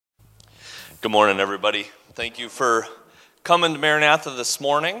Good morning, everybody. Thank you for coming to Maranatha this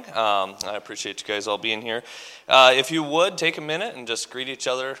morning. I appreciate you guys all being here. If you would, take a minute and just greet each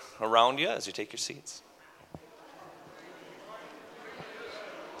other around you as you take your seats.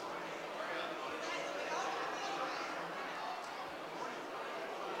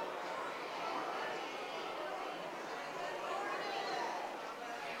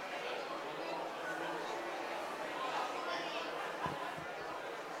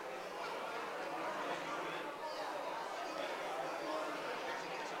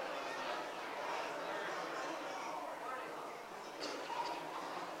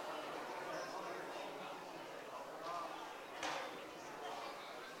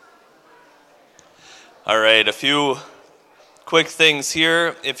 All right, a few quick things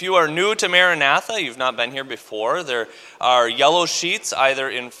here. If you are new to Maranatha, you've not been here before, there are yellow sheets either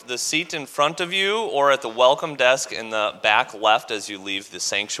in the seat in front of you or at the welcome desk in the back left as you leave the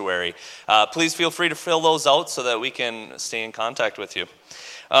sanctuary. Please feel free to fill those out so that we can stay in contact with you.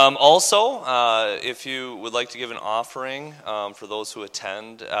 Also, if you would like to give an offering for those who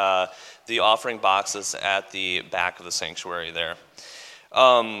attend, the offering box is at the back of the sanctuary there.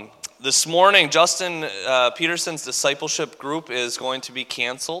 This morning, Justin Peterson's discipleship group is going to be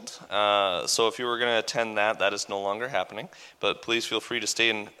canceled. So if you were going to attend that, that is no longer happening. But please feel free to stay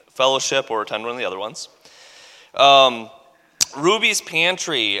in fellowship or attend one of the other ones. Ruby's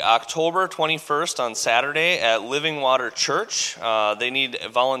Pantry, October 21st on Saturday at Living Water Church. They need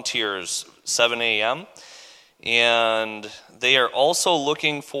volunteers, 7 a.m. And they are also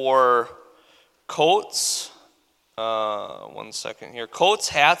looking for coats. One second here. Coats,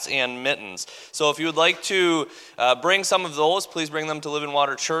 hats, and mittens. So if you would like to bring some of those, please bring them to Living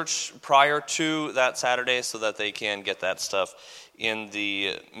Water Church prior to that Saturday so that they can get that stuff in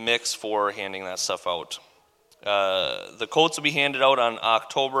the mix for handing that stuff out. The coats will be handed out on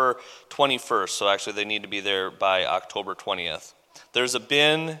October 21st, so actually they need to be there by October 20th. There's a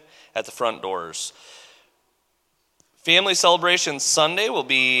bin at the front doors. Family Celebration Sunday will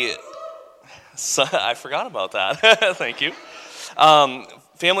be... I forgot about that. Thank you.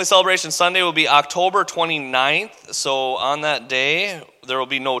 Family Celebration Sunday will be October 29th. So on that day, there will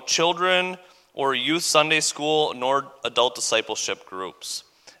be no children or youth Sunday school nor adult discipleship groups.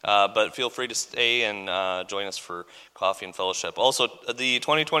 But feel free to stay and join us for coffee and fellowship. Also, the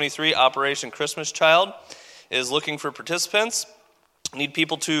 2023 Operation Christmas Child is looking for participants. Need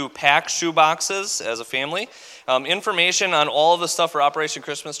people to pack shoe boxes as a family. Information on all of the stuff for Operation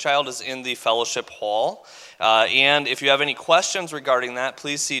Christmas Child is in the fellowship hall. And if you have any questions regarding that,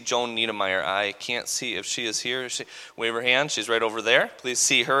 please see Joan Niedermeyer. I can't see if she is here. Wave her hand. She's right over there. Please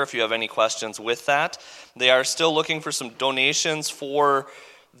see her if you have any questions with that. They are still looking for some donations for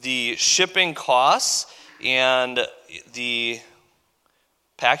the shipping costs, and the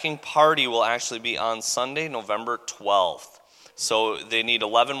packing party will actually be on Sunday, November 12th. So they need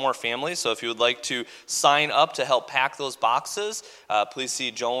 11 more families. So if you would like to sign up to help pack those boxes, please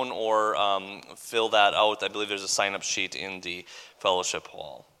see Joan or fill that out. I believe there's a sign-up sheet in the fellowship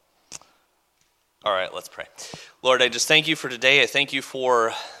hall. All right, let's pray. Lord, I just thank you for today. I thank you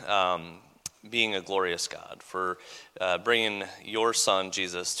for being a glorious God, for bringing your Son,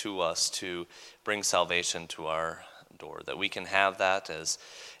 Jesus, to us to bring salvation to our door, that we can have that as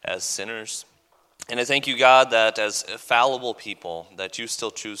sinners. And I thank you, God, that as fallible people, that you still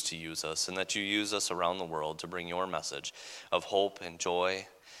choose to use us and that you use us around the world to bring your message of hope and joy.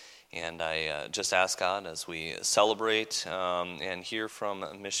 And I just ask, God, as we celebrate and hear from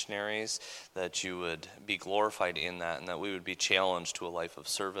missionaries, that you would be glorified in that and that we would be challenged to a life of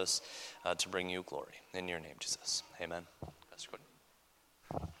service to bring you glory. In your name, Jesus. Amen. Pastor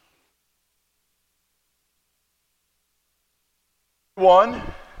Cody. One.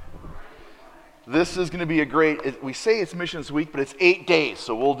 This is going to be a great, we say it's Missions Week, but it's 8 days,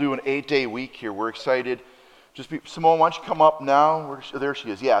 so we'll do an 8-day week here. We're excited. Simone, why don't you come up now? There she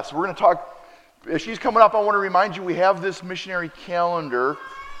is. Yeah, so we're going to talk, as she's coming up, I want to remind you we have this missionary calendar.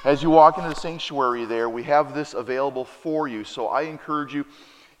 As you walk into the sanctuary there, we have this available for you. So I encourage you,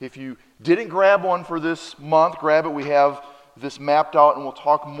 if you didn't grab one for this month, grab it. We have this mapped out, and we'll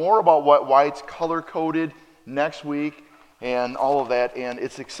talk more about why it's color-coded next week. And all of that, and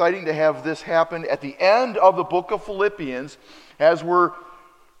it's exciting to have this happen at the end of the book of Philippians. As we're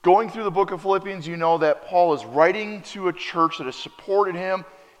going through the book of Philippians, you know that Paul is writing to a church that has supported him,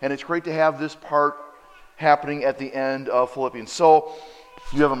 and it's great to have this part happening at the end of Philippians. So,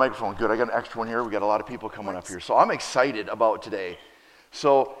 you have a microphone. Good, I got an extra one here. We got a lot of people coming up here, so I'm excited about today.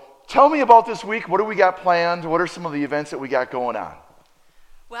 So, tell me about this week. What do we got planned? What are some of the events that we got going on?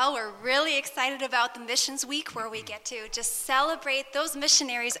 Well, we're really excited about the Missions Week, where we get to just celebrate those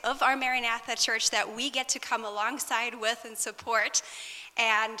missionaries of our Maranatha Church that we get to come alongside with and support.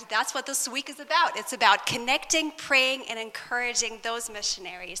 And that's what this week is about. It's about connecting, praying, and encouraging those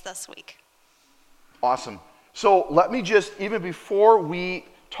missionaries this week. Awesome. So let me just, even before we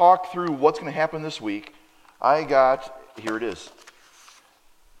talk through what's going to happen this week, here it is.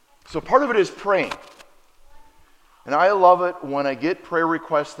 So part of it is praying. And I love it when I get prayer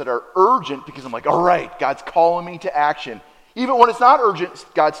requests that are urgent, because I'm like, all right, God's calling me to action. Even when it's not urgent,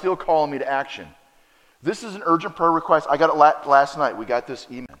 God's still calling me to action. This is an urgent prayer request. I got it last night. We got this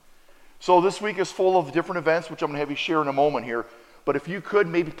email. So this week is full of different events, which I'm going to have you share in a moment here. But if you could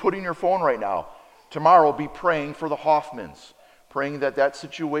maybe put in your phone right now, tomorrow be praying for the Hoffmans, praying that that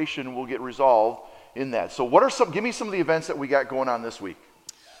situation will get resolved in that. So give me some of the events that we got going on this week.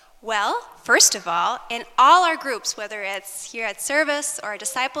 Well, first of all, in all our groups, whether it's here at Service or a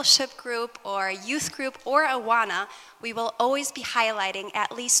discipleship group or a youth group or Awana, we will always be highlighting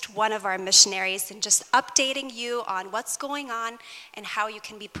at least one of our missionaries and just updating you on what's going on and how you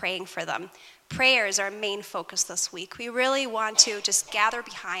can be praying for them. Prayer is our main focus this week. We really want to just gather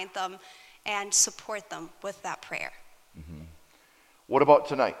behind them and support them with that prayer. Mm-hmm. What about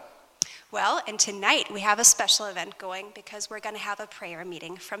tonight? Well, and tonight we have a special event going because we're going to have a prayer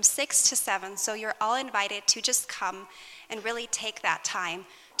meeting from 6 to 7. So you're all invited to just come and really take that time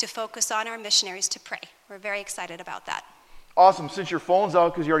to focus on our missionaries to pray. We're very excited about that. Awesome. Since your phone's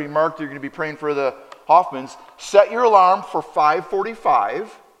out because you already marked you're going to be praying for the Hoffmans, set your alarm for 5:45.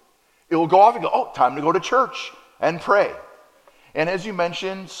 It will go off and go, oh, time to go to church and pray. And as you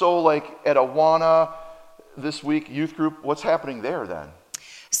mentioned, so like at Awana this week, youth group, what's happening there then?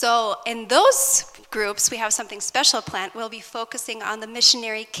 So in those groups, we have something special planned. We'll be focusing on the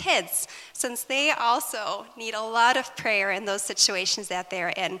missionary kids, since they also need a lot of prayer in those situations that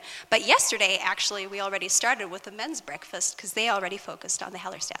they're in. But yesterday, actually, we already started with the men's breakfast because they already focused on the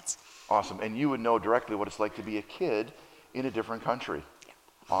Hellerstadts. Awesome. And you would know directly what it's like to be a kid in a different country. Yeah.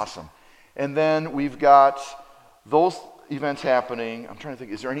 Awesome. And then we've got those events happening. I'm trying to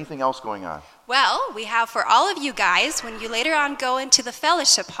think, is there anything else going on? Well, we have for all of you guys, when you later on go into the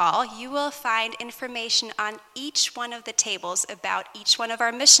fellowship hall, you will find information on each one of the tables about each one of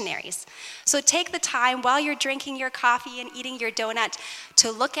our missionaries. So take the time while you're drinking your coffee and eating your donut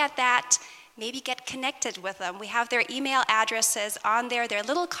to look at that, maybe get connected with them. We have their email addresses on there. They're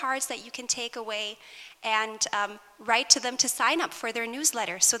little cards that you can take away and write to them to sign up for their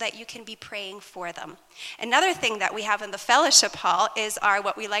newsletter so that you can be praying for them. Another thing that we have in the fellowship hall is our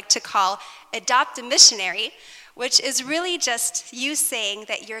what we like to call Adopt a Missionary, which is really just you saying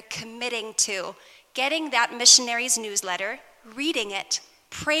that you're committing to getting that missionary's newsletter, reading it,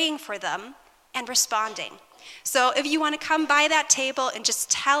 praying for them, and responding. So if you want to come by that table and just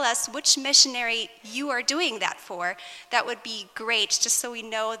tell us which missionary you are doing that for, that would be great, just so we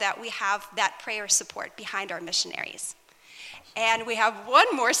know that we have that prayer support behind our missionaries. And we have one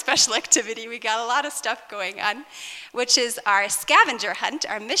more special activity. We got a lot of stuff going on, which is our scavenger hunt,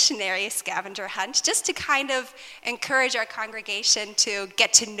 our missionary scavenger hunt, just to kind of encourage our congregation to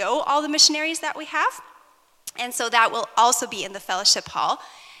get to know all the missionaries that we have. And so that will also be in the fellowship hall.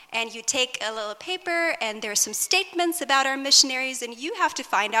 And you take a little paper, and there's some statements about our missionaries, and you have to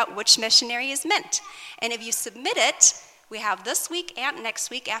find out which missionary is meant. And if you submit it, we have this week and next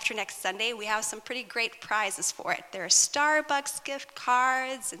week, after next Sunday, we have some pretty great prizes for it. There are Starbucks gift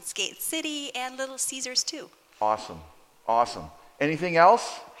cards, and Skate City, and Little Caesars too. Awesome. Awesome. Anything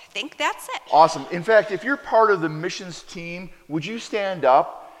else? I think that's it. Awesome. In fact, if you're part of the missions team, would you stand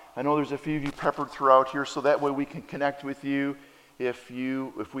up? I know there's a few of you peppered throughout here, so that way we can connect with you if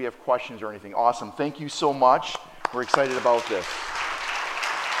we have questions or anything. Awesome. Thank you so much. We're excited about this.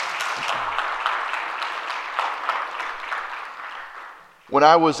 When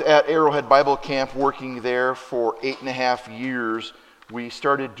I was at Arrowhead Bible Camp working there for 8.5 years, we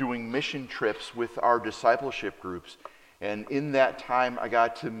started doing mission trips with our discipleship groups. And in that time, I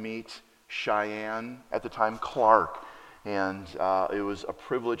got to meet Cheyenne, at the time Clark. And it was a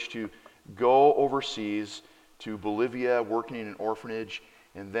privilege to go overseas to Bolivia, working in an orphanage,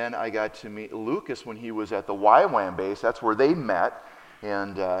 and then I got to meet Lucas when he was at the YWAM base. That's where they met,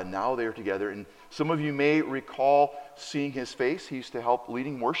 and now they're together. And some of you may recall seeing his face. He used to help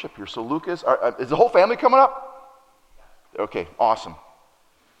leading worship here. So Lucas, is the whole family coming up? Okay, awesome.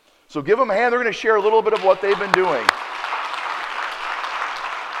 So give them a hand. They're going to share a little bit of what they've been doing.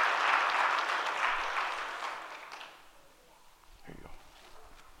 There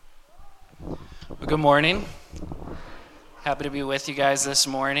you go. Good morning. Happy to be with you guys this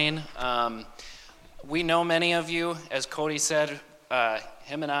morning. We know many of you, as Cody said,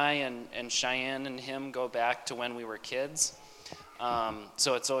 him and I and Cheyenne and him go back to when we were kids.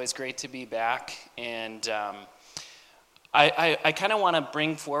 So it's always great to be back. And I kind of want to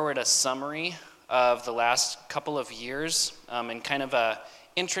bring forward a summary of the last couple of years and kind of a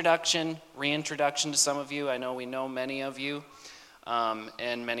reintroduction to some of you. I know we know many of you,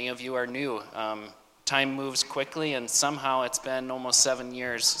 and many of you are new. Time moves quickly, and somehow it's been almost 7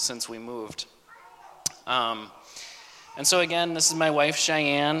 years since we moved. And so again, this is my wife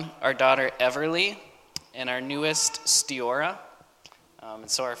Cheyenne, our daughter Everly, and our newest Steora. And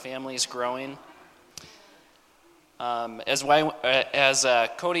so our family is growing. As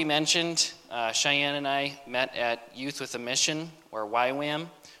Cody mentioned, Cheyenne and I met at Youth with a Mission, or YWAM,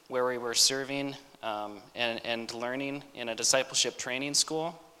 where we were serving and learning in a discipleship training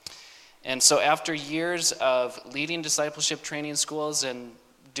school. And so after years of leading discipleship training schools and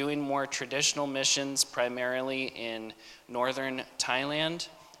doing more traditional missions, primarily in northern Thailand,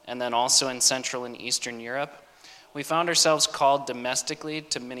 and then also in Central and Eastern Europe, we found ourselves called domestically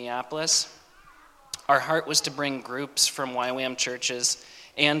to Minneapolis. Our heart was to bring groups from YWAM churches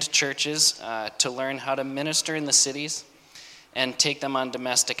to learn how to minister in the cities and take them on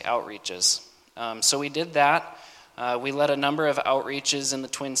domestic outreaches. So we did that. We led a number of outreaches in the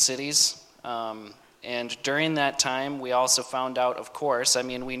Twin Cities. And during that time, we also found out, of course,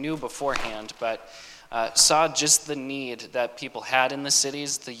 we knew beforehand, but saw just the need that people had in the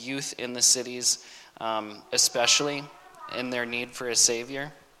cities, the youth in the cities, especially in their need for a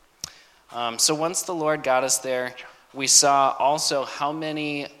Savior. So once the Lord got us there, we saw also how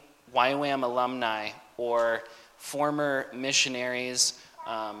many YWAM alumni or former missionaries,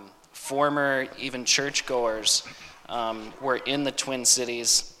 former even churchgoers were in the Twin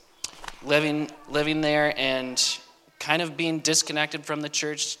Cities, living there and kind of being disconnected from the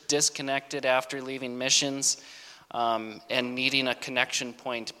church, disconnected after leaving missions, and needing a connection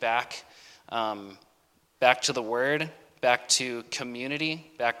point back to the Word, back to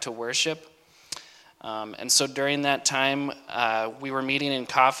community, back to worship. And so during that time, we were meeting in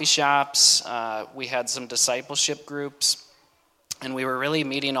coffee shops, we had some discipleship groups, and we were really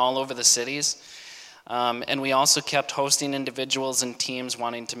meeting all over the cities. And we also kept hosting individuals and teams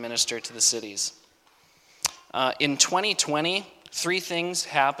wanting to minister to the cities. In 2020, 3 things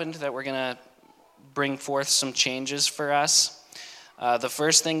happened that were going to bring forth some changes for us. The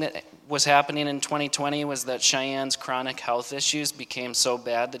first thing that was happening in 2020 was that Cheyenne's chronic health issues became so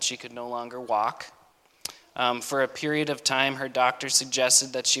bad that she could no longer walk. For a period of time, her doctor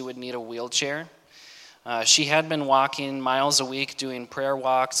suggested that she would need a wheelchair. She had been walking miles a week, doing prayer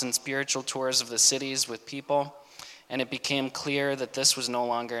walks and spiritual tours of the cities with people, and it became clear that this was no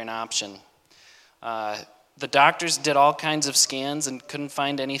longer an option. The doctors did all kinds of scans and couldn't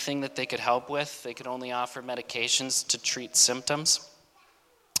find anything that they could help with. They could only offer medications to treat symptoms.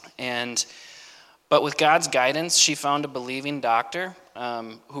 But with God's guidance, she found a believing doctor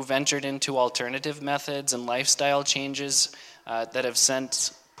who ventured into alternative methods and lifestyle changes that have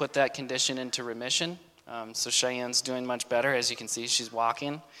since put that condition into remission. So Cheyenne's doing much better. As you can see, she's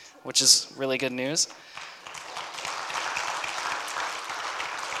walking, which is really good news.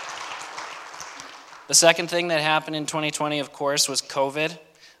 The second thing that happened in 2020, of course, was COVID.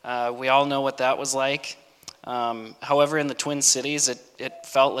 We all know what that was like. However, in the Twin Cities, it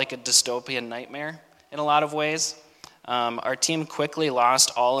felt like a dystopian nightmare in a lot of ways. Our team quickly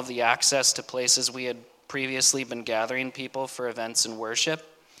lost all of the access to places we had previously been gathering people for events and worship.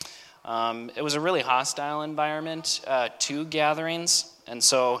 It was a really hostile environment to gatherings, and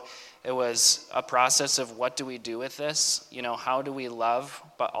so it was a process of what do we do with this? How do we love,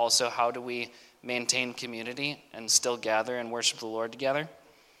 but also how do we maintain community and still gather and worship the Lord together?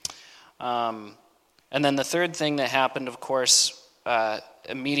 And then the third thing that happened, of course,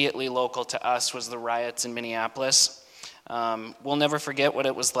 immediately local to us was the riots in Minneapolis. We'll never forget what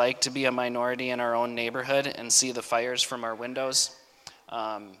it was like to be a minority in our own neighborhood and see the fires from our windows.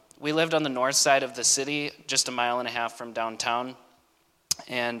 We lived on the north side of the city, just a mile and a half from downtown,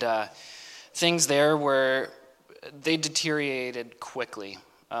 and things there they deteriorated quickly.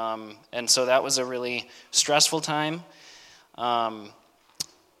 And so that was a really stressful time.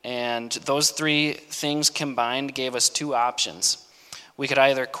 And those 3 things combined gave us 2 options. We could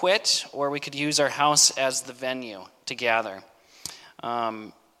either quit or we could use our house as the venue to gather.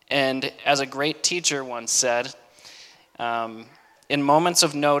 And as a great teacher once said, in a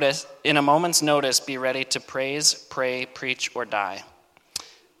moment's notice, be ready to praise, pray, preach, or die.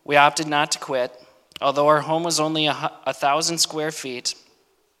 We opted not to quit. Although our home was only 1,000 square feet,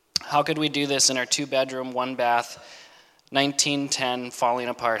 how could we do this in our 2-bedroom, 1-bath, 1910 falling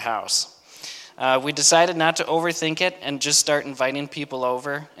apart house? We decided not to overthink it and just start inviting people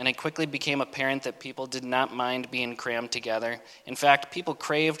over, and it quickly became apparent that people did not mind being crammed together. In fact, people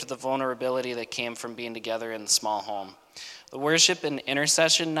craved the vulnerability that came from being together in the small home. The worship and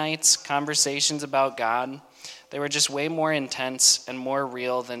intercession nights, conversations about God, they were just way more intense and more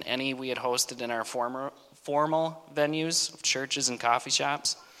real than any we had hosted in our formal venues of churches and coffee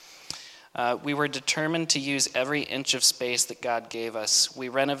shops. We were determined to use every inch of space that God gave us. We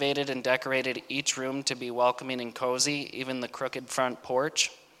renovated and decorated each room to be welcoming and cozy, even the crooked front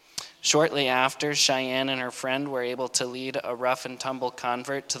porch. Shortly after, Cheyenne and her friend were able to lead a rough and tumble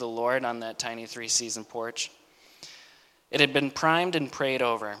convert to the Lord on that tiny 3-season porch. It had been primed and prayed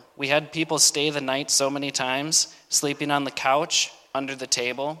over. We had people stay the night so many times, sleeping on the couch, under the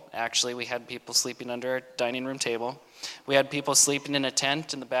table. Actually, we had people sleeping under our dining room table. We had people sleeping in a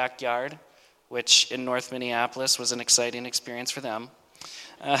tent in the backyard, which in North Minneapolis was an exciting experience for them.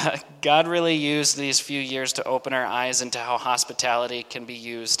 God really used these few years to open our eyes into how hospitality can be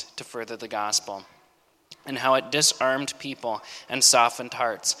used to further the gospel, and how it disarmed people and softened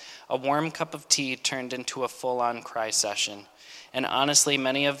hearts. A warm cup of tea turned into a full-on cry session. And honestly,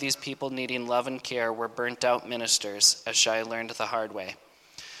 many of these people needing love and care were burnt-out ministers, as Shai learned the hard way.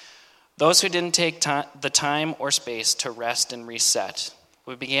 Those who didn't take the time or space to rest and reset.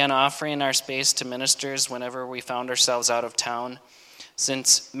 We began offering our space to ministers whenever we found ourselves out of town.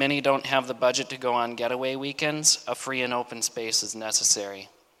 Since many don't have the budget to go on getaway weekends, a free and open space is necessary.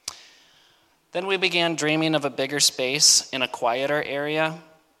 Then we began dreaming of a bigger space in a quieter area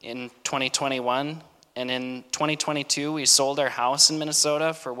in 2021. And in 2022, we sold our house in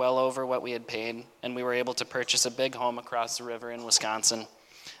Minnesota for well over what we had paid, and we were able to purchase a big home across the river in Wisconsin.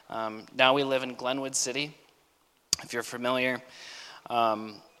 Now we live in Glenwood City, if you're familiar,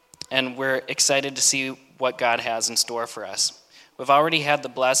 and we're excited to see what God has in store for us. We've already had the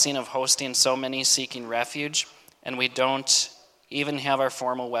blessing of hosting so many seeking refuge, and we don't even have our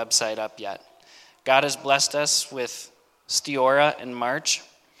formal website up yet. God has blessed us with Stiora in March,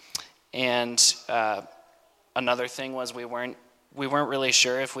 and another thing was we weren't really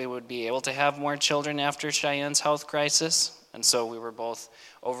sure if we would be able to have more children after Cheyenne's health crisis, and so we were both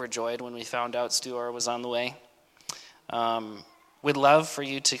overjoyed when we found out Stiora was on the way. We'd love for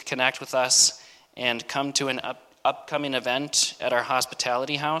you to connect with us and come to an upcoming event at our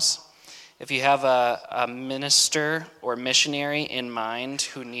hospitality house. If you have a minister or missionary in mind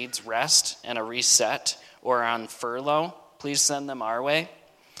who needs rest and a reset or on furlough, please send them our way.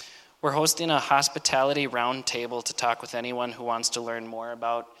 We're hosting a hospitality roundtable to talk with anyone who wants to learn more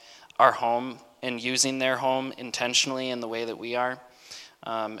about our home and using their home intentionally in the way that we are,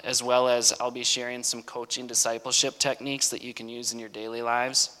 as well as I'll be sharing some coaching discipleship techniques that you can use in your daily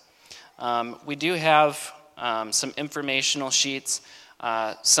lives. We do have some informational sheets.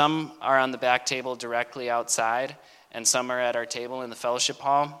 Some are on the back table directly outside, and some are at our table in the fellowship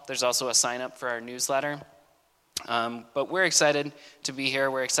hall. There's also a sign up for our newsletter. But we're excited to be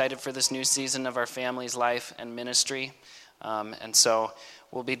here. We're excited for this new season of our family's life and ministry. And so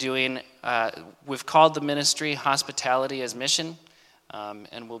we'll be doing, we've called the ministry Hospitality as Mission,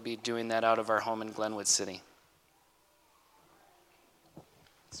 and we'll be doing that out of our home in Glenwood City.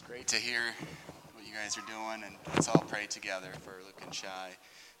 It's great to hear what you guys are doing, and let's all pray together for Luke and Shai.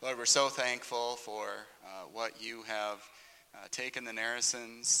 Lord, we're so thankful for what you have taken the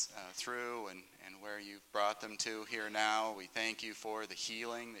Narrisons through and where you've brought them to here now. We thank you for the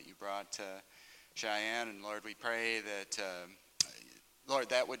healing that you brought to Cheyenne, and Lord, we pray that, Lord,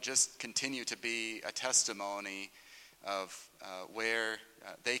 that would just continue to be a testimony of where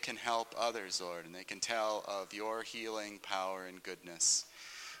they can help others, Lord, and they can tell of your healing power and goodness.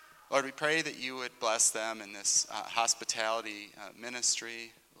 Lord, we pray that you would bless them in this hospitality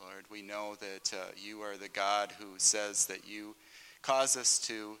ministry. Lord, we know that you are the God who says that you cause us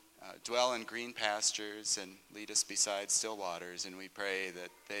to dwell in green pastures and lead us beside still waters, and we pray that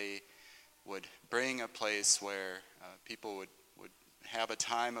they would bring a place where people would have a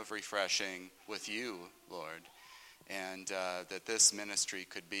time of refreshing with you, Lord, and that this ministry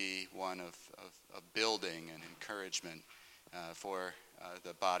could be one of building and encouragement for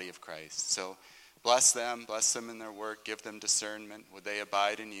the body of Christ. So bless them in their work, give them discernment. Would they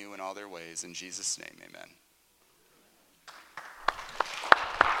abide in you in all their ways? In Jesus' name, amen.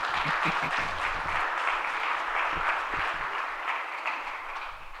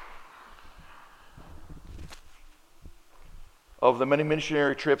 Of the many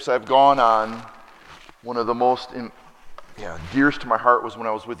missionary trips I've gone on, one of the most dearest to my heart was when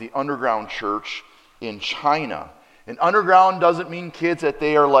I was with the Underground Church in China. And underground doesn't mean, kids, that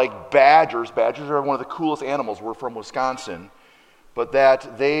they are like badgers. Badgers are one of the coolest animals. We're from Wisconsin. But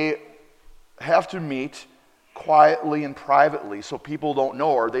that they have to meet quietly and privately so people don't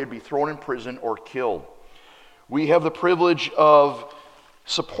know, or they'd be thrown in prison or killed. We have the privilege of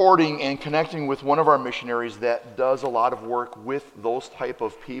supporting and connecting with one of our missionaries that does a lot of work with those type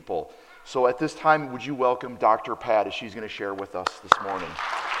of people. So at this time, would you welcome Dr. Pat as she's going to share with us this morning.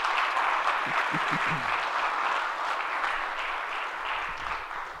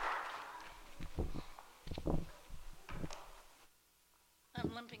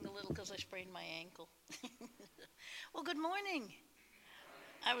 I'm limping a little because I sprained my ankle. Well, good morning.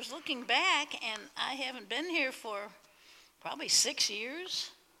 I was looking back, and I haven't been here for probably 6 years,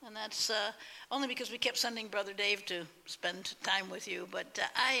 and that's only because we kept sending Brother Dave to spend time with you. But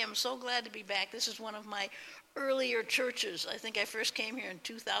I am so glad to be back. This is one of my earlier churches. I think I first came here in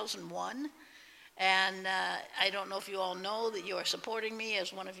 2001, and I don't know if you all know that you are supporting me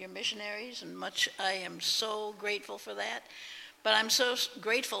as one of your missionaries, and I am so grateful for that. But I'm so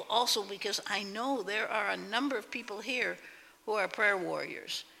grateful also because I know there are a number of people here who are prayer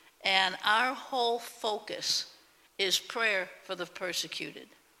warriors, and our whole focus is prayer for the persecuted.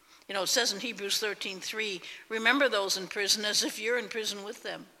 You know, it says in Hebrews 13:3, remember those in prison as if you're in prison with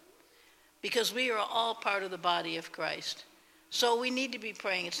them, because we are all part of the body of Christ. So we need to be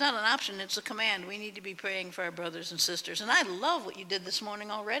praying. It's not an option, it's a command. We need to be praying for our brothers and sisters. And I love what you did this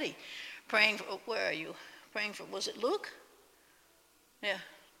morning already. Praying for, where are you? Praying for, was it Luke? Yeah,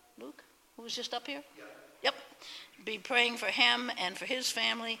 Luke, who was just up here? Yeah. Yep. Be praying for him and for his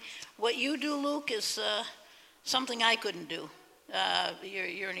family. What you do, Luke, is something I couldn't do.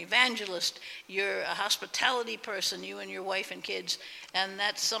 You're an evangelist. You're a hospitality person, you and your wife and kids. And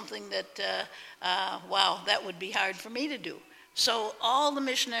that's something that, wow, that would be hard for me to do. So all the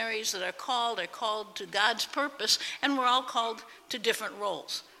missionaries that are called to God's purpose, and we're all called to different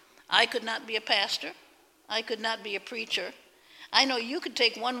roles. I could not be a pastor. I could not be a preacher. I know you could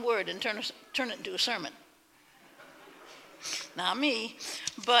take one word and turn it into a sermon. Not me,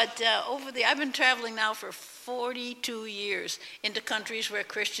 but I've been traveling now for 42 years into countries where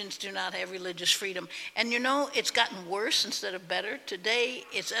Christians do not have religious freedom. And you know, it's gotten worse instead of better. Today,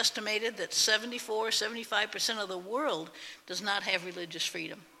 it's estimated that 75% of the world does not have religious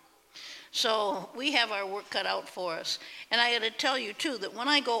freedom. So we have our work cut out for us. And I got to tell you, too, that when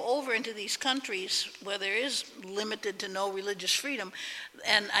I go over into these countries where there is limited to no religious freedom,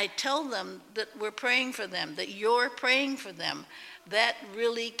 and I tell them that we're praying for them, that you're praying for them, that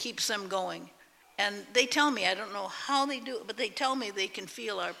really keeps them going. And they tell me, I don't know how they do it, but they tell me they can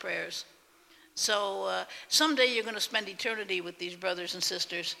feel our prayers. So someday you're going to spend eternity with these brothers and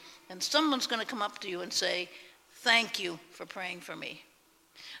sisters, and someone's going to come up to you and say, thank you for praying for me.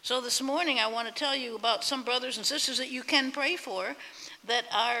 So this morning I want to tell you about some brothers and sisters that you can pray for that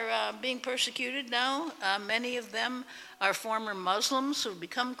are being persecuted now. Many of them are former Muslims who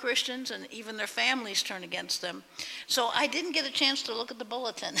become Christians, and even their families turn against them. So I didn't get a chance to look at the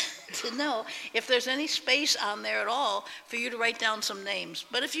bulletin to know if there's any space on there at all for you to write down some names.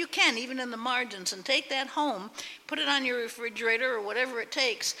 But if you can, even in the margins, and take that home, put it on your refrigerator or whatever it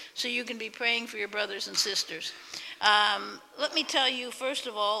takes so you can be praying for your brothers and sisters. Let me tell you, first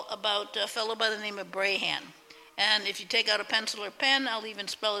of all, about a fellow by the name of Brahan. And if you take out a pencil or pen, I'll even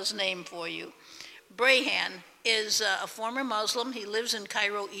spell his name for you. Brahan is a former Muslim. He lives in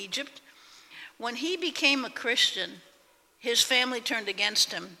Cairo, Egypt. When he became a Christian, his family turned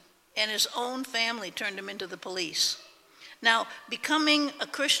against him, and his own family turned him into the police. Now, becoming a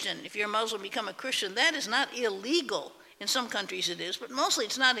Christian, if you're a Muslim, become a Christian, that is not illegal. In some countries it is, but mostly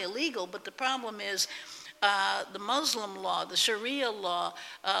it's not illegal. But the problem is, the Muslim law, the Sharia law,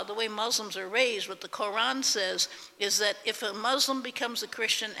 the way Muslims are raised, what the Quran says is that if a Muslim becomes a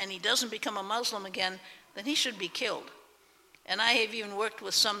Christian and he doesn't become a Muslim again, then he should be killed. And I have even worked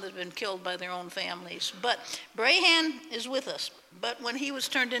with some that have been killed by their own families. But Brahan is with us. But when he was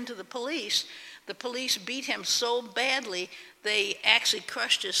turned into the police beat him so badly, they actually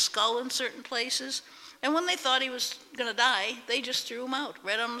crushed his skull in certain places. And when they thought he was going to die, they just threw him out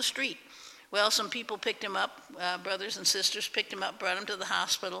right on the street. Well, some people picked him up, brothers and sisters picked him up, brought him to the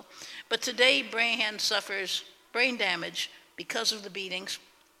hospital. But today, Brahan suffers brain damage because of the beatings.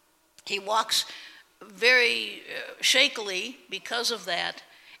 He walks very shakily because of that,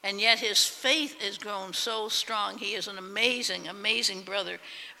 and yet his faith has grown so strong. He is an amazing, amazing brother.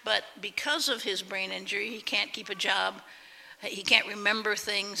 But because of his brain injury, he can't keep a job. He can't remember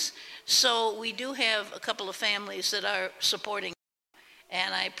things. So we do have a couple of families that are supporting.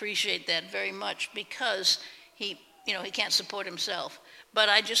 And I appreciate that very much because he can't support himself. But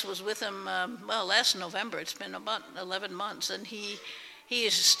I just was with him, last November. It's been about 11 months, and he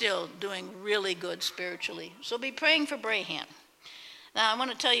is still doing really good spiritually. So be praying for Brahan. Now, I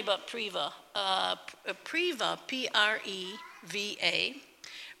want to tell you about Preva. Preva, P-R-E-V-A.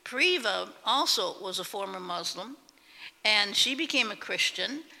 Preva also was a former Muslim, and she became a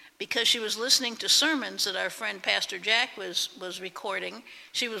Christian because she was listening to sermons that our friend Pastor Jack was recording.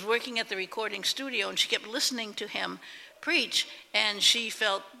 She was working at the recording studio, and she kept listening to him preach, and she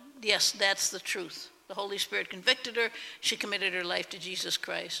felt, yes, that's the truth. The Holy Spirit convicted her. She committed her life to Jesus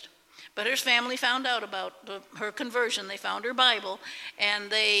Christ. But her family found out about her conversion. They found her Bible,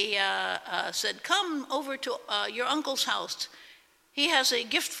 and they said, come over to your uncle's house. He has a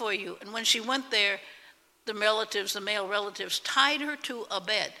gift for you. And when she went there, the male relatives, tied her to a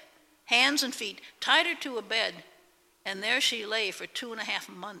bed, hands and feet, tied her to a bed, and there she lay for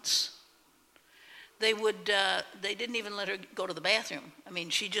 2.5 months. They didn't even let her go to the bathroom. I mean,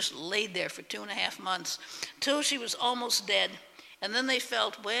 she just laid there for 2.5 months till she was almost dead. And then they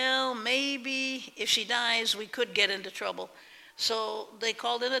felt, well, maybe if she dies, we could get into trouble. So they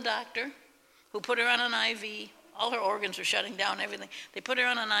called in a doctor who put her on an IV. All her organs were shutting down, everything. They put her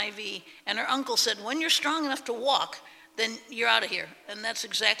on an IV, and her uncle said, when you're strong enough to walk, then you're out of here. And that's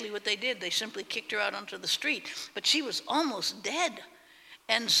exactly what they did. They simply kicked her out onto the street. But she was almost dead.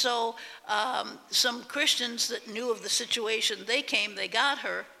 And so some Christians that knew of the situation, they came, they got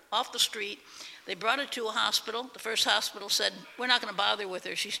her off the street. They brought her to a hospital. The first hospital said, we're not going to bother with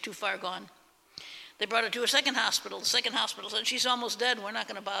her. She's too far gone. They brought her to a second hospital. The second hospital said, she's almost dead. We're not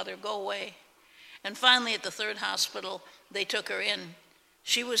going to bother. Go away. And finally, at the third hospital, they took her in.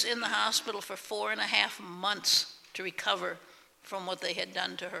 She was in the hospital for 4.5 months to recover from what they had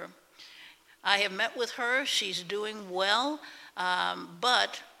done to her. I have met with her. She's doing well.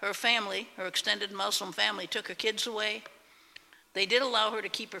 But her family, her extended Muslim family, took her kids away. They did allow her to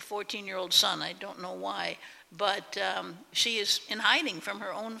keep her 14-year-old son. I don't know why. But she is in hiding from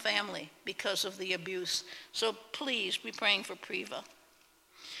her own family because of the abuse. So please be praying for Preva.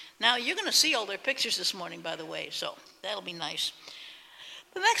 Now, you're going to see all their pictures this morning, by the way, so that'll be nice.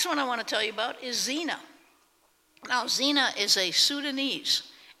 The next one I want to tell you about is Zina. Now, Zina is a Sudanese,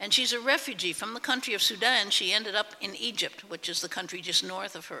 and she's a refugee from the country of Sudan. She ended up in Egypt, which is the country just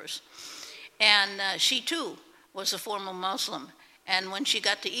north of hers. And she, too, was a former Muslim. And when she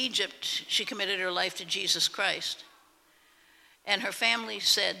got to Egypt, she committed her life to Jesus Christ. And her family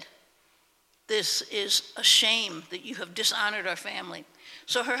said, this is a shame that you have dishonored our family.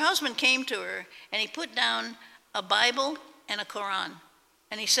 So her husband came to her, and he put down a Bible and a Quran.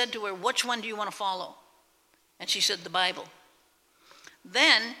 And he said to her, which one do you want to follow? And she said, the Bible.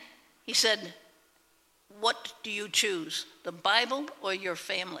 Then he said, what do you choose, the Bible or your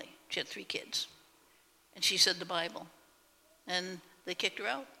family? She had 3 kids. And she said, the Bible. And they kicked her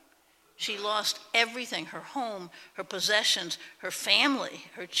out. She lost everything, her home, her possessions, her family,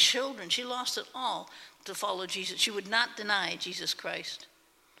 her children. She lost it all to follow Jesus. She would not deny Jesus Christ.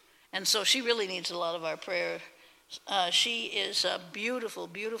 And so she really needs a lot of our prayer. She is a beautiful,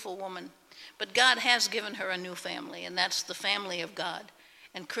 beautiful woman. But God has given her a new family, and that's the family of God.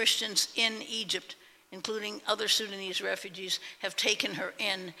 And Christians in Egypt, including other Sudanese refugees, have taken her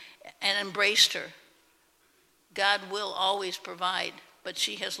in and embraced her. God will always provide, but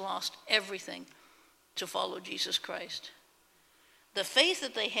she has lost everything to follow Jesus Christ. The faith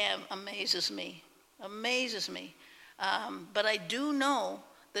that they have amazes me. But I do know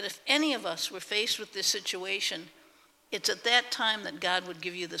that if any of us were faced with this situation, it's at that time that God would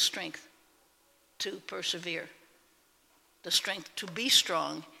give you the strength to persevere, the strength to be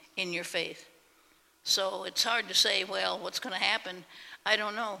strong in your faith. So it's hard to say, well, what's going to happen? I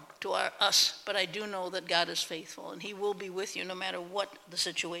don't know to us, but I do know that God is faithful, and he will be with you no matter what the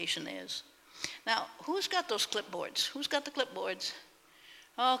situation is. Now, who's got those clipboards? Who's got the clipboards?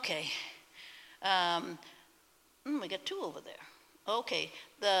 Okay. We got 2 over there. Okay,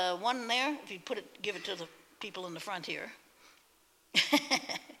 the one there, if you give it to the people in the front here.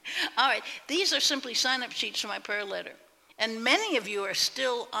 All right, these are simply sign-up sheets for my prayer letter. And many of you are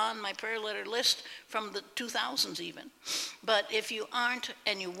still on my prayer letter list from the 2000s even. But if you aren't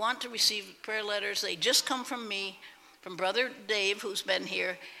and you want to receive prayer letters, they just come from me, from Brother Dave, who's been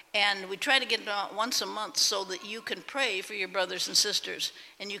here. And we try to get them out once a month so that you can pray for your brothers and sisters.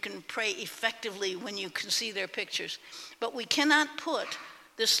 And you can pray effectively when you can see their pictures. But we cannot put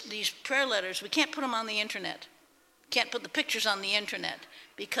these prayer letters, we can't put them on the internet. Can't put the pictures on the internet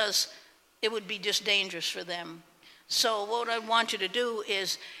because it would be just dangerous for them. So what I want you to do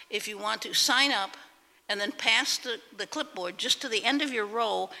is, if you want to sign up and then pass the clipboard just to the end of your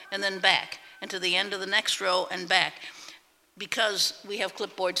row and then back, and to the end of the next row and back, because we have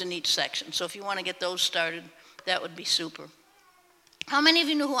clipboards in each section. So if you want to get those started, that would be super. How many of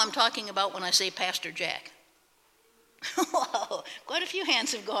you know who I'm talking about when I say Pastor Jack? Wow, quite a few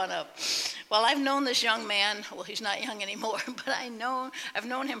hands have gone up. Well, I've known this young man. Well, he's not young anymore, but I've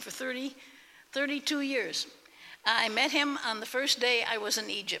known him for 32 years. I met him on the first day I was in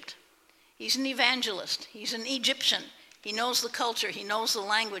Egypt. He's an evangelist. He's an Egyptian. He knows the culture. He knows the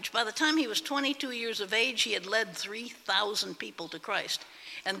language. By the time he was 22 years of age, he had led 3,000 people to Christ.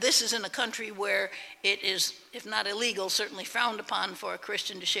 And this is in a country where it is, if not illegal, certainly frowned upon for a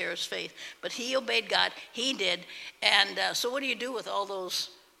Christian to share his faith. But he obeyed God. He did. And so what do you do with all those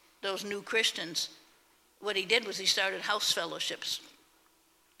new Christians? What he did was he started house fellowships,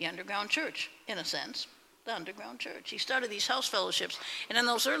 the underground church, in a sense, the underground church. He started these house fellowships. And in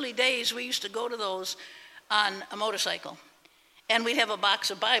those early days, we used to go to those on a motorcycle. And we'd have a box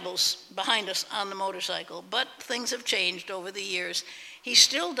of Bibles behind us on the motorcycle. But things have changed over the years. He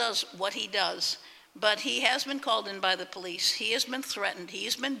still does what he does, but he has been called in by the police. He has been threatened. He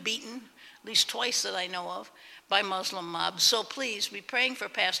has been beaten, at least twice that I know of, by Muslim mobs. So please be praying for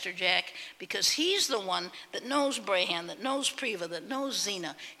Pastor Jack, because he's the one that knows Brahan, that knows Priva, that knows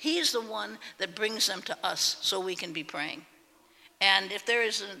Zena. He's the one that brings them to us so we can be praying. And if there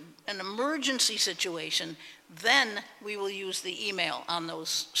is an emergency situation, then we will use the email on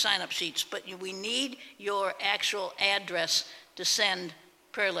those sign-up sheets. But we need your actual address to send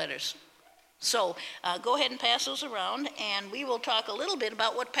prayer letters. So go ahead and pass those around, and we will talk a little bit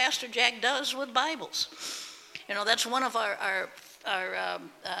about what Pastor Jack does with Bibles. You know, that's one of our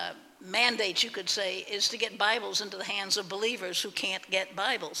mandates, you could say, is to get Bibles into the hands of believers who can't get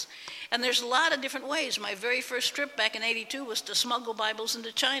Bibles. And there's a lot of different ways. My very first trip back in '82 was to smuggle Bibles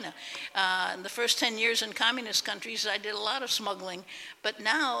into China. In the first 10 years in communist countries, I did a lot of smuggling. But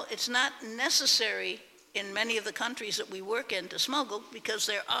now it's not necessary in many of the countries that we work in to smuggle, because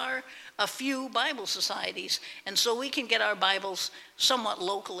there are a few Bible societies, and so we can get our Bibles somewhat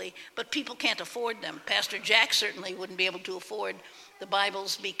locally, but people can't afford them. Pastor Jack certainly wouldn't be able to afford the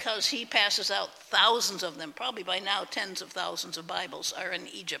Bibles, because he passes out thousands of them. Probably by now tens of thousands of Bibles are in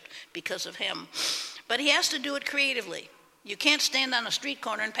Egypt because of him. But he has to do it creatively. You can't stand on a street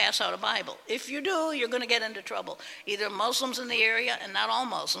corner and pass out a Bible. If you do, you're going to get into trouble. Either Muslims in the area, and not all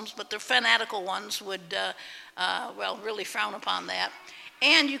Muslims, but the fanatical ones would, really frown upon that.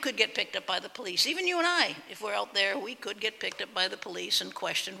 And you could get picked up by the police. Even you and I, if we're out there, we could get picked up by the police and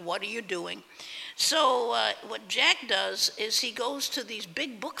questioned, what are you doing? So what Jack does is he goes to these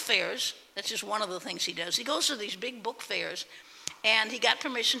big book fairs. That's just one of the things he does. He goes to these big book fairs, and he got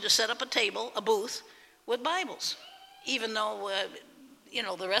permission to set up a booth with Bibles. Even though,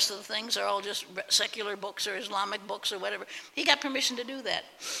 the rest of the things are all just secular books or Islamic books or whatever. He got permission to do that.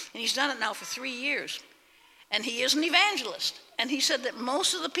 And he's done it now for 3 years. And he is an evangelist. And he said that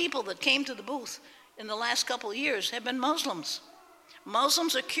most of the people that came to the booth in the last couple of years have been Muslims.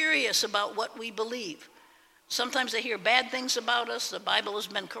 Muslims are curious about what we believe. Sometimes they hear bad things about us. The Bible has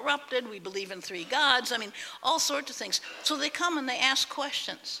been corrupted. We believe in 3 gods. All sorts of things. So they come and they ask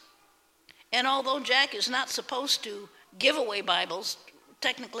questions. And although Jack is not supposed to give away Bibles,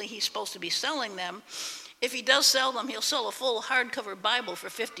 technically he's supposed to be selling them. If he does sell them, he'll sell a full hardcover Bible for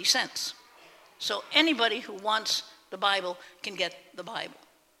 50 cents. So anybody who wants the Bible can get the Bible.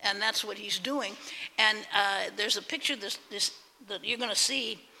 And that's what he's doing. And there's a picture that you're going to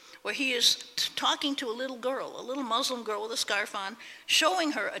see where he is talking to a little girl, a little Muslim girl with a scarf on,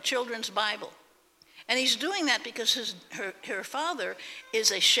 showing her a children's Bible. And he's doing that because her father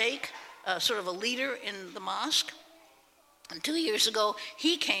is a sheikh, sort of a leader in the mosque. And 2 years ago,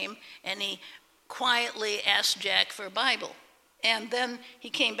 he came and he quietly asked Jack for a Bible. And then he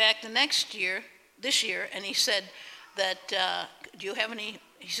came back this year, and he said that, do you have any,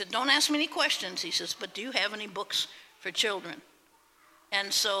 he said, don't ask me any questions, he says, but do you have any books for children?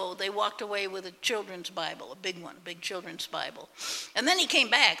 And so they walked away with a children's Bible, a big one, a big children's Bible. And then he came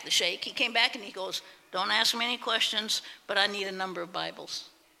back, the sheikh, he came back and he goes, don't ask me any questions, but I need a number of Bibles.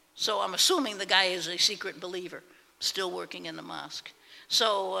 So I'm assuming the guy is a secret believer, still working in the mosque.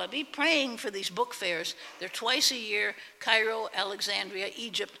 So be praying for these book fairs. They're twice a year, Cairo, Alexandria,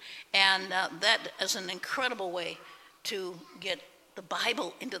 Egypt, and that is an incredible way to get the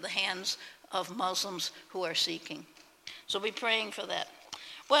Bible into the hands of Muslims who are seeking. So be praying for that.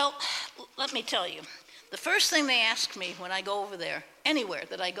 Well, let me tell you, the first thing they ask me when I go over there, anywhere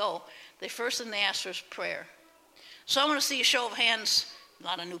that I go, the first thing they ask for is prayer. So I want to see a show of hands. A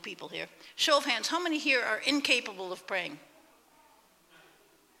lot of new people here. Show of hands, how many here are incapable of praying?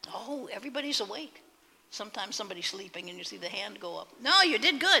 Oh, everybody's awake. Sometimes somebody's sleeping and you see the hand go up. No, you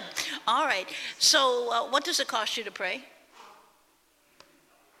did good. All right. So what does it cost you to pray?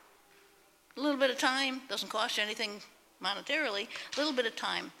 A little bit of time. Doesn't cost you anything monetarily, a little bit of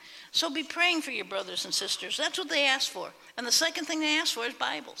time. So be praying for your brothers and sisters. That's what they ask for. And the second thing they ask for is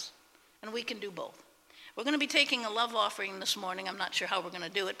Bibles. And we can do both. We're going to be taking a love offering this morning. I'm not sure how we're going to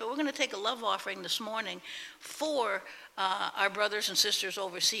do it, but we're going to take a love offering this morning for our brothers and sisters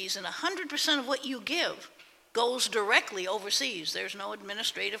overseas. And 100% of what you give goes directly overseas. There's no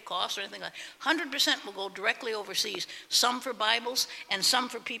administrative cost or anything like that. 100% will go directly overseas. Some for Bibles and some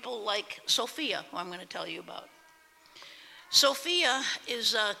for people like Sophia, who I'm going to tell you about. Sophia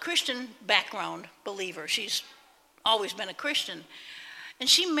is a Christian background believer. She's always been a Christian. And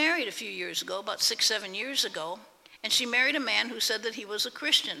she married a few years ago, about 6-7 years ago, and she married a man who said that he was a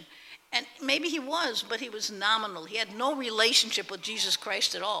Christian. And maybe he was, but he was nominal. He had no relationship with Jesus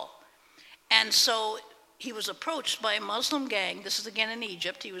Christ at all. And so he was approached by a Muslim gang. This is again in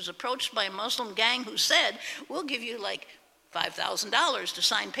Egypt. He was approached by a Muslim gang who said, we'll give you like $5,000 to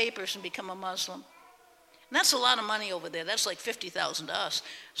sign papers and become a Muslim. And that's a lot of money over there. That's like $50,000 to us.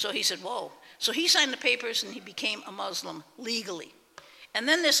 So he said, whoa. So he signed the papers and he became a Muslim legally. And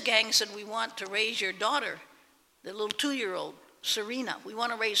then this gang said, we want to raise your daughter, the little 2-year-old, Serena. We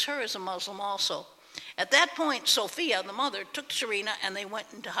want to raise her as a Muslim also. At that point, Sophia, the mother, took Serena and they went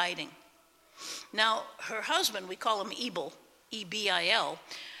into hiding. Now, her husband, we call him Ebil, E-B-I-L,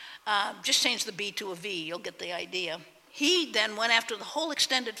 just change the B to a V, you'll get the idea. He then went after the whole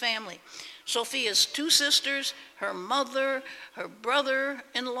extended family. Sophia's 2 sisters, her mother, her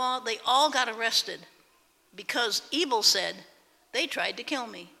brother-in-law, they all got arrested because Ebil said, they tried to kill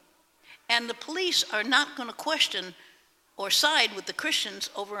me. And the police are not going to question or side with the Christians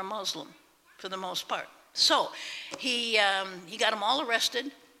over a Muslim, for the most part. So he got them all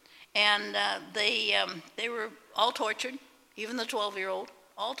arrested, and they were all tortured, even the 12-year-old,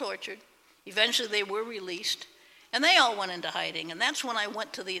 all tortured. Eventually they were released, and they all went into hiding. And that's when I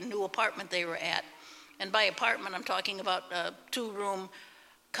went to the new apartment they were at. And by apartment, I'm talking about a 2-room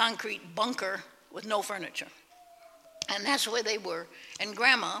concrete bunker with no furniture. And that's where they were. And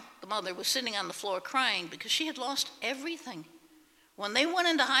Grandma, the mother, was sitting on the floor crying because she had lost everything. When they went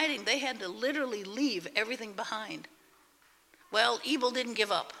into hiding, they had to literally leave everything behind. Well, Ebil didn't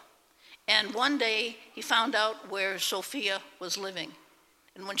give up. And one day, he found out where Sophia was living.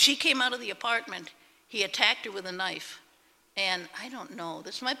 And when she came out of the apartment, he attacked her with a knife. And I don't know,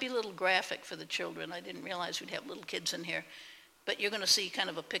 this might be a little graphic for the children. I didn't realize we'd have little kids in here. But you're going to see kind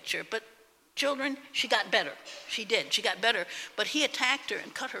of a picture. But children, she got better. She did. She got better. But he attacked her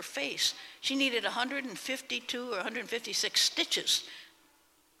and cut her face. She needed 152 or 156 stitches.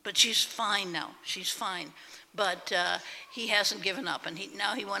 But she's fine now. She's fine. But he hasn't given up. And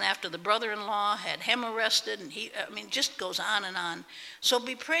now he went after the brother-in-law, had him arrested, and just goes on and on. So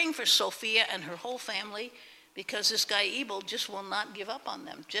be praying for Sophia and her whole family, because this guy Ebil just will not give up on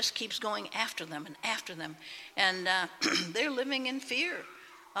them. Just keeps going after them and after them. And they're living in fear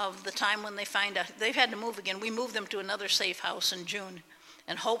of the time when they find out. They've had to move again. We moved them to another safe house in June,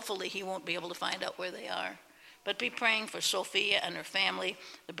 and hopefully he won't be able to find out where they are. But be praying for Sophia and her family.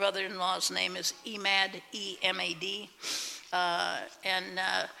 The brother-in-law's name is Emad, E-M-A-D.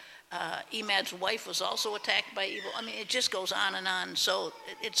 Emad's wife was also attacked by Ebil. It just goes on and on. So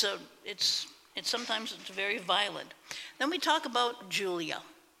sometimes it's very violent. Then we talk about Juliet,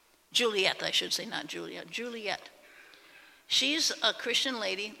 I should say, not Julia. Juliet. She's a Christian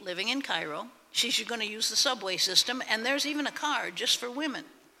lady living in Cairo. She's going to use the subway system, and there's even a car just for women.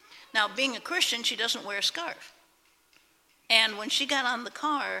 Now, being a Christian, she doesn't wear a scarf. And when she got on the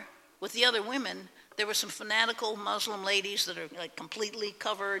car with the other women, there were some fanatical Muslim ladies that are like completely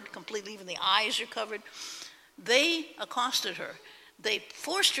covered, even the eyes are covered. They accosted her. They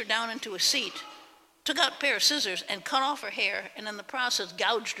forced her down into a seat, took out a pair of scissors and cut off her hair, and in the process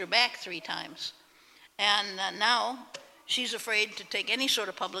gouged her back 3 times. And now she's afraid to take any sort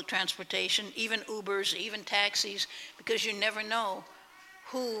of public transportation, even Ubers, even taxis, because you never know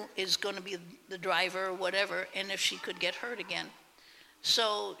who is going to be the driver or whatever, and if she could get hurt again.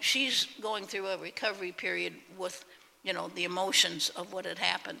 So she's going through a recovery period with, the emotions of what had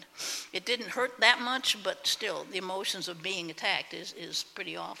happened. It didn't hurt that much, but still, the emotions of being attacked is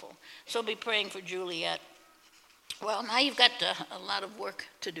pretty awful. So be praying for Juliet. Well, now you've got a lot of work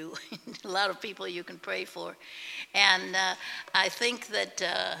to do, a lot of people you can pray for. And I think that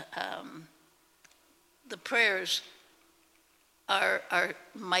the prayers are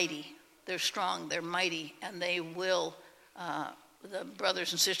mighty. They're strong, they're mighty, and they will, the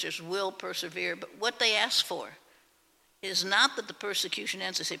brothers and sisters will persevere. But what they ask for is not that the persecution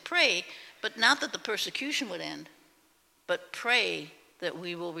ends. They say, pray, but not that the persecution would end, but pray that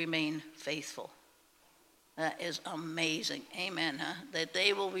we will remain faithful. That is amazing. Amen, huh? That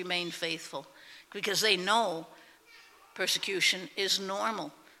they will remain faithful, because they know persecution is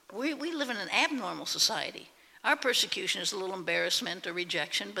normal. We live in an abnormal society. Our persecution is a little embarrassment or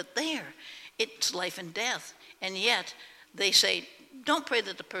rejection, but there, it's life and death. And yet, they say, don't pray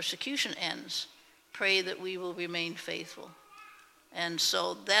that the persecution ends. Pray that we will remain faithful. And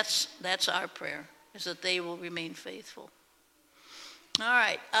so that's our prayer, is that they will remain faithful. All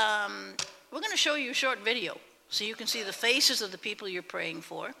right, we're going to show you a short video so you can see the faces of the people you're praying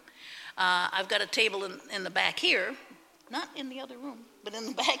for. I've got a table in the back here, not in the other room, but in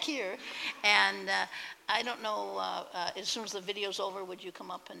the back here. And I don't know, as soon as the video's over, would you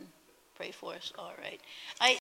come up and pray for us? All right.